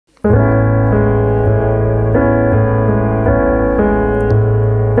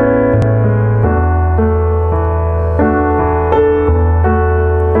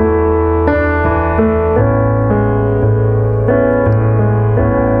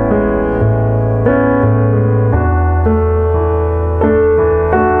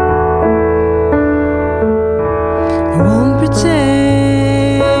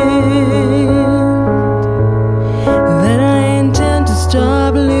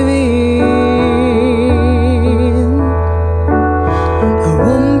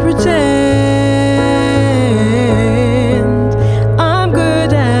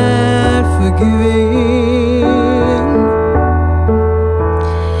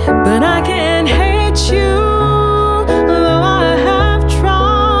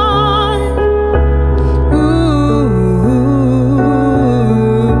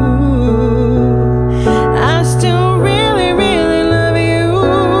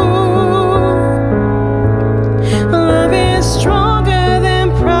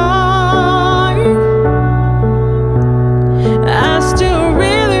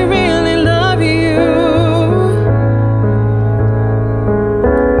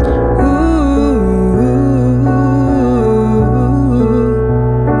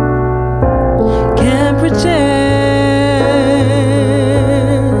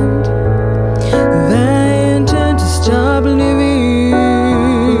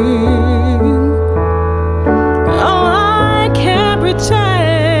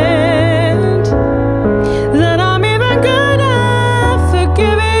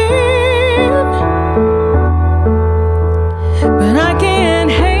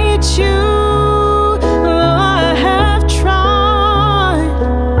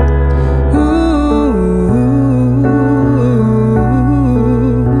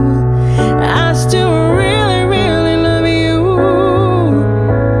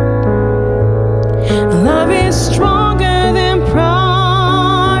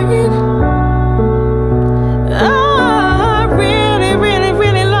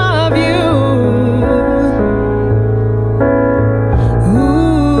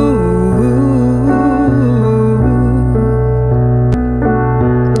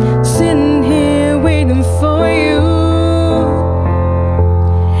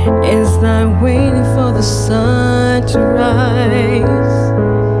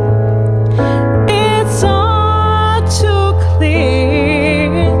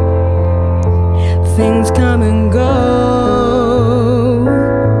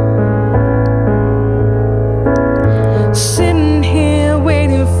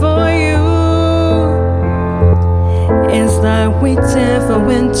waiting for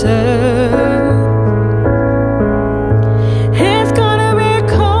winter. It's gonna be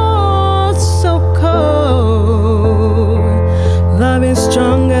cold, so cold. Love is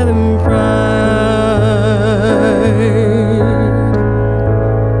stronger than pride.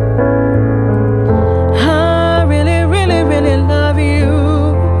 I really, really, really love you.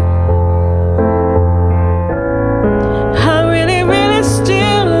 I really, really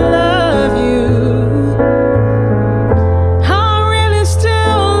still love you. I really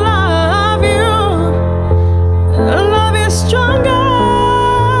still love you. Love is stronger.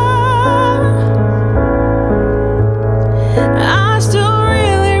 I still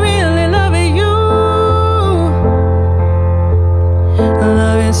really, really love you.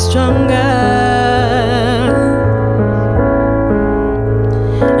 Love is stronger.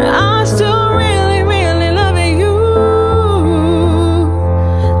 I still really, really love you.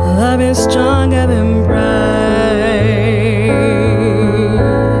 Love is stronger than pride.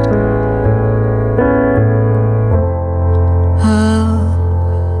 Oh,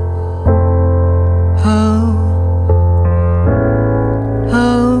 oh,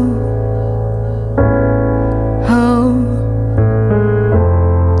 oh, oh,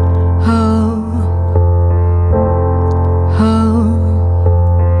 oh, oh,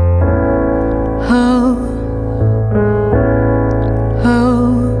 oh, oh.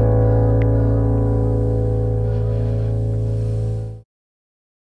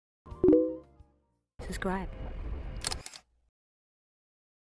 Subscribe.